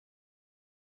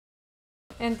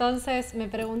Entonces me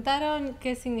preguntaron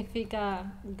qué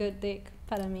significa good dick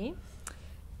para mí.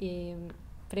 Y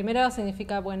primero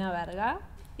significa buena verga.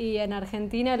 Y en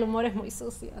Argentina el humor es muy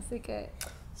sucio, así que...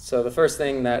 So the first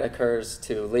thing that occurs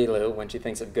to Lilu when she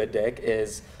thinks of good dick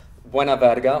is buena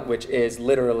verga, which is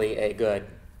literally a good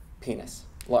penis,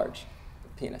 large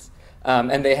penis.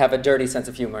 And they have a dirty sense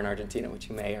of humor in Argentina, which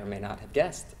you may or may not have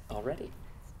guessed already.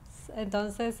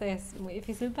 Entonces es muy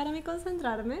difícil para mí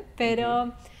concentrarme,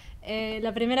 pero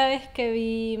la primera vez que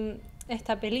vi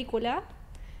esta película,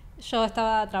 yo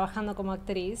estaba trabajando como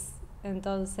actriz,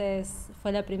 entonces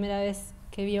fue la primera vez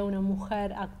que vi a una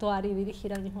mujer actuar y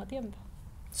dirigir al mismo tiempo.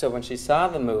 So when she saw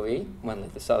the movie, when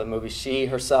Lisa saw the movie, she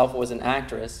herself was an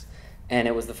actress, and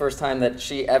it was the first time that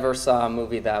she ever saw a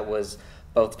movie that was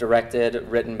both directed,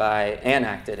 written by, and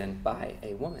acted in by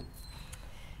a woman.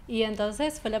 Y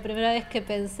entonces fue la primera vez que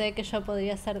pensé que yo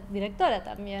podría ser directora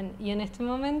también. Y en este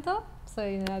momento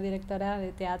soy una directora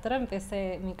de teatro,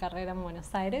 empecé mi carrera en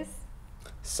Buenos Aires.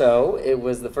 So it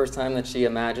was the first time that she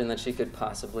imagined that she could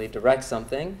possibly direct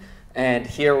something. And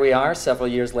here we are several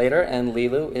years later, and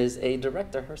Lilu is a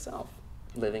director herself,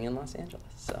 living in Los Angeles.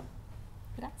 So,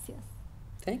 Gracias.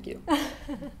 Thank you.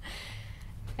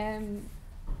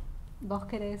 ¿Vos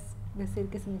querés decir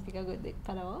qué significa good dick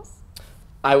para vos?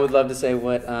 I would love to say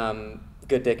what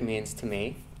good dick means to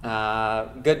me.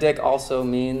 Good dick also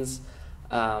means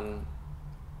an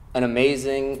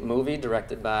amazing movie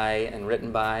directed by and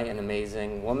written by an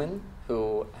amazing woman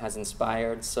who has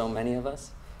inspired so many of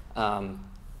us.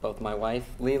 Both my wife,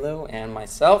 Lilu, and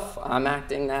myself. I'm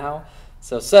acting now.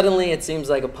 So suddenly it seems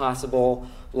like a possible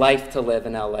life to live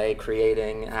in LA,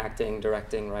 creating, acting,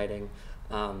 directing, writing.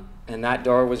 And that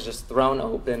door was just thrown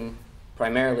open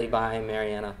primarily by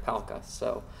Mariana Palka.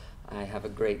 So I have a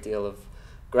great deal of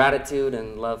gratitude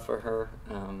and love for her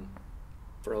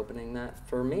for opening that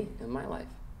for me in my life.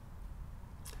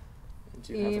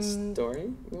 Do you have a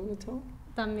story you want to tell?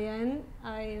 También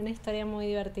hay una historia muy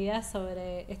divertida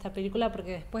sobre esta película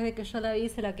porque después de que yo la vi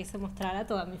se la quise mostrar a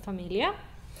toda mi familia.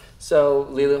 So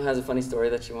Lilu has a funny story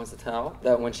that she wants to tell,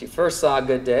 that when she first saw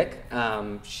Good Dick,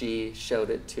 she showed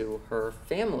it to her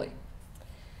family.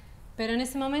 Pero en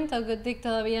ese momento Good Dick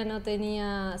todavía no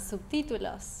tenía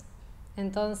subtítulos.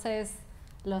 Entonces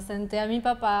lo senté a mi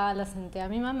papá, lo senté a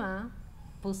mi mamá,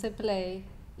 puse play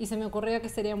y se me ocurrió que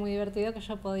sería muy divertido que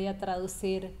yo podía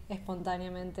traducir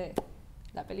espontáneamente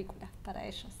la película para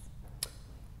ellos.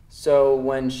 So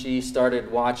when she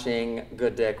started watching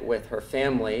Good Dick with her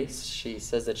family, she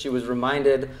says that she was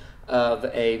reminded of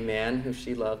a man who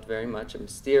she loved very much, a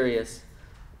mysterious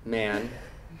man.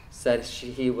 Said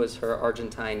he was her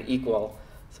Argentine equal.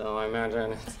 So I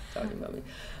imagine it's talking about me.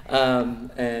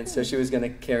 And so she was going to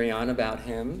carry on about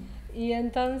him. Y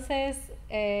entonces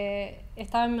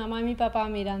estaba mi mamá y mi papá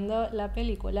mirando la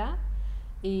película.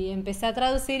 Y empecé a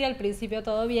traducir y al principio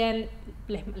todo bien,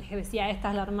 les decía, esta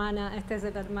es la hermana, este es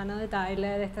el hermano de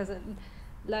Tyler, este es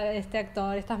este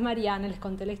actor, esta es Mariana, les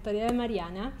conté la historia de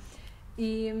Mariana.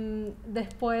 Y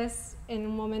después, en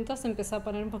un momento, se empezó a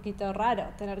poner un poquito raro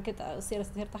tener que traducir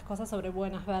ciertas cosas sobre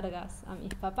buenas vergas a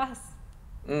mis papás.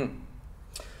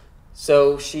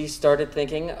 So she started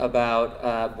thinking about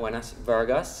buenas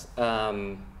vergas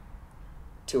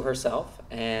to herself,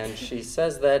 and she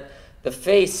says that the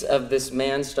face of this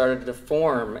man started to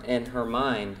form in her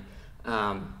mind.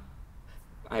 I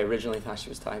originally thought she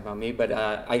was talking about me, but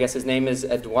I guess his name is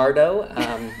Eduardo,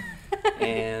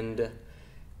 and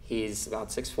he's about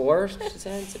 6'4", she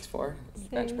said, 6'4".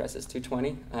 Bench press is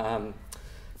 220. And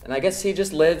I guess he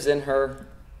just lives in her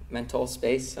mental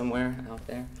space somewhere out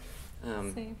there.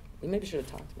 We maybe should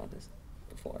have talked about this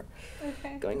before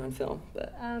going on film.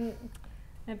 But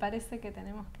me parece que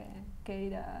tenemos que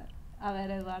ir a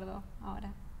ver Eduardo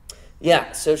ahora.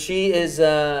 Yeah, so she is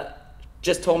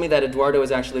just told me that Eduardo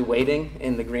is actually waiting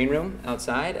in the green room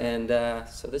outside, and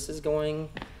so this is going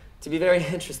to be very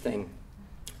interesting.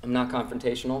 I'm not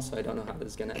confrontational, so I don't know how this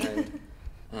is going to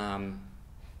end.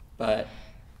 But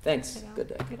thanks. Good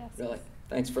day. Gracias. Really.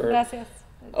 Thanks for Gracias.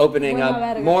 opening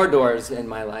up more doors in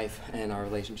my life and our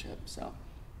relationship. So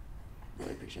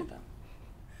really appreciate that.